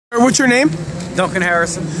what's your name? Duncan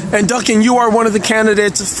Harrison. And Duncan, you are one of the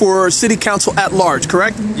candidates for City Council at large,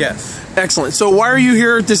 correct? Yes. Excellent. So why are you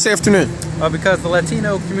here this afternoon? Because the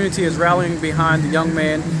Latino community is rallying behind the young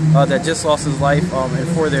man that just lost his life and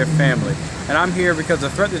for their family. And I'm here because a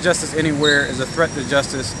threat to justice anywhere is a threat to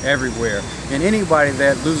justice everywhere. And anybody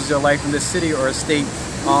that loses their life in this city or a state,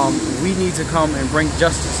 we need to come and bring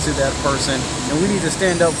justice to that person. And we need to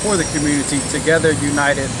stand up for the community together,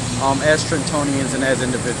 united as Trentonians and as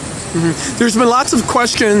individuals. There's been lots of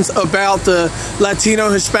questions about the Latino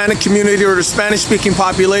Hispanic community or the Spanish-speaking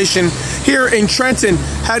population here in Trenton.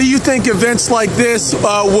 How do you think events like this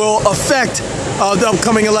will affect the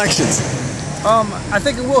upcoming elections? I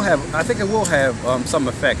think it will have some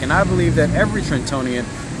effect, and I believe that every Trentonian,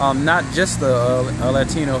 not just the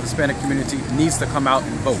Latino Hispanic community, needs to come out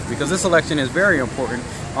and vote, because this election is very important.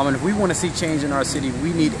 And if we want to see change in our city,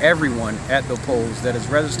 we need everyone at the polls that is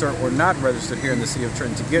registered or not registered here in the city of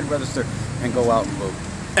Trenton to get registered and go out and vote.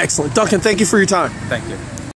 Excellent. Duncan, thank you for your time. Thank you.